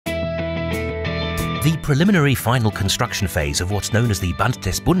The preliminary final construction phase of what's known as the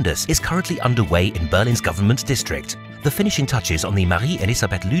Bundes is currently underway in Berlin's government district. The finishing touches on the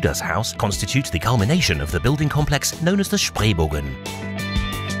Marie-Elisabeth-Lüders House constitute the culmination of the building complex known as the Spreebogen.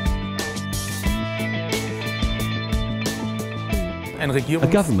 A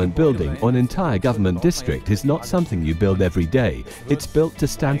government building or an entire government district is not something you build every day. It's built to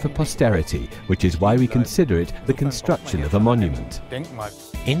stand for posterity, which is why we consider it the construction of a monument.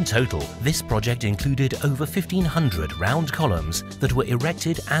 In total, this project included over 1,500 round columns that were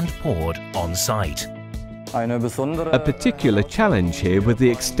erected and poured on site. A particular challenge here with the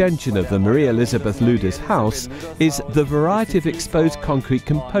extension of the Marie-Elisabeth-Lüders House is the variety of exposed concrete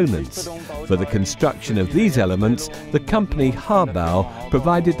components. For the construction of these elements, the company H-BAU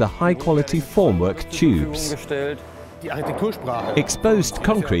provided the high-quality formwork tubes. Exposed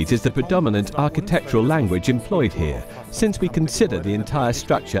concrete is the predominant architectural language employed here. Since we consider the entire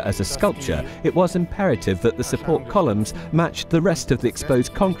structure as a sculpture, it was imperative that the support columns matched the rest of the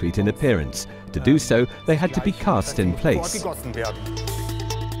exposed concrete in appearance. To do so, they had to be cast in place.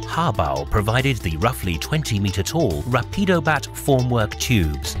 H-BAU provided the roughly 20-meter-tall RAPIDOBAT formwork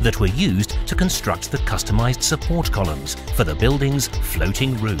tubes that were used to construct the customized support columns for the building's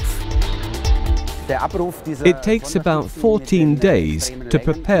floating roof. It takes about 14 days to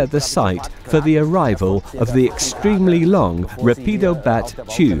prepare the site for the arrival of the extremely long RAPIDOBAT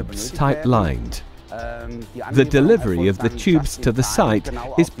tubes, type-lined. The delivery of the tubes to the site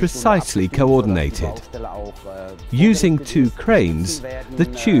is precisely coordinated. Using two cranes, the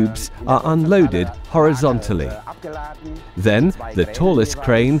tubes are unloaded horizontally. Then, the tallest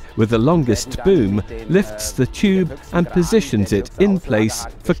crane with the longest boom lifts the tube and positions it in place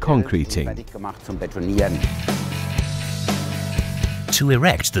for concreting. To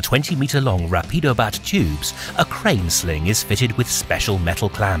erect the 20-meter-long RAPIDOBAT tubes, a crane sling is fitted with special metal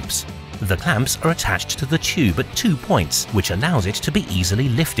clamps. The clamps are attached to the tube at 2 points, which allows it to be easily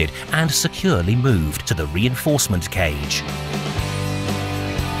lifted and securely moved to the reinforcement cage.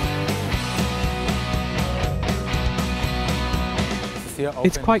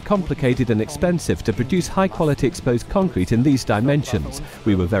 It's quite complicated and expensive to produce high-quality exposed concrete in these dimensions.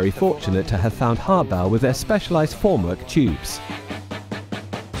 We were very fortunate to have found H-BAU with their specialized formwork tubes.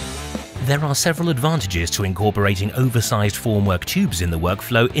 There are several advantages to incorporating oversized formwork tubes in the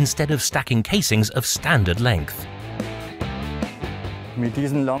workflow instead of stacking casings of standard length.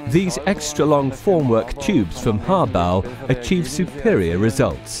 These extra-long formwork tubes from H-BAU achieve superior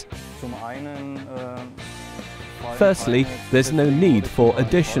results. Firstly, there's no need for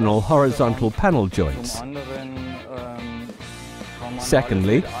additional horizontal panel joints.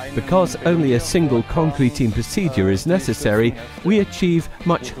 Secondly, because only a single concreting procedure is necessary, we achieve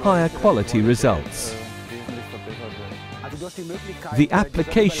much higher quality results. The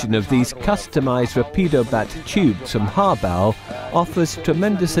application of these customized RAPIDOBAT tubes from H-BAU offers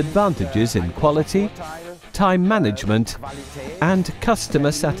tremendous advantages in quality, time management and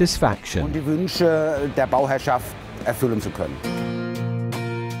customer satisfaction.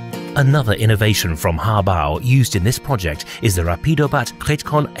 Another innovation from H-BAU used in this project is the RAPIDOBAT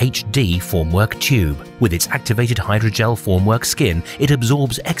Cretcon HD formwork tube. With its activated hydrogel-formwork-skin, it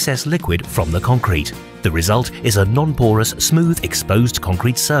absorbs excess liquid from the concrete. The result is a non-porous, smooth, exposed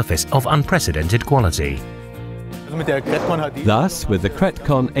concrete surface of unprecedented quality. Thus, with the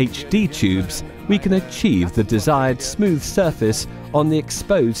Cretcon HD tubes, we can achieve the desired smooth surface on the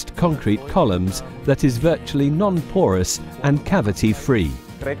exposed concrete columns that is virtually non-porous and cavity-free.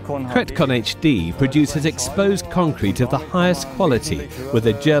 Cretcon HD produces exposed concrete of the highest quality with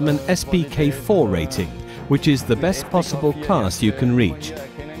a German SPK4 rating, which is the best possible class you can reach.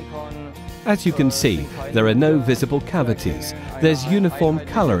 As you can see, there are no visible cavities. There's uniform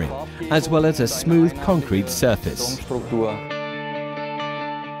coloring, as well as a smooth concrete surface.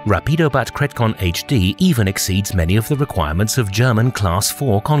 RAPIDOBAT Cretcon HD even exceeds many of the requirements of German Class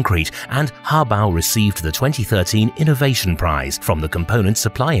 4 concrete, and H-BAU received the 2013 Innovation Prize from the component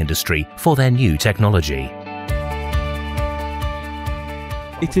supply industry for their new technology.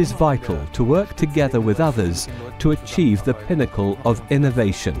 It is vital to work together with others to achieve the pinnacle of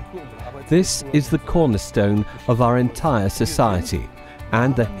innovation. This is the cornerstone of our entire society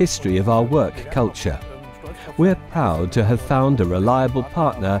and the history of our work culture. We're proud to have found a reliable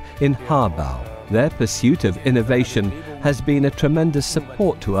partner in H-BAU. Their pursuit of innovation has been a tremendous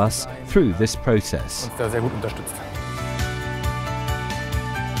support to us through this process.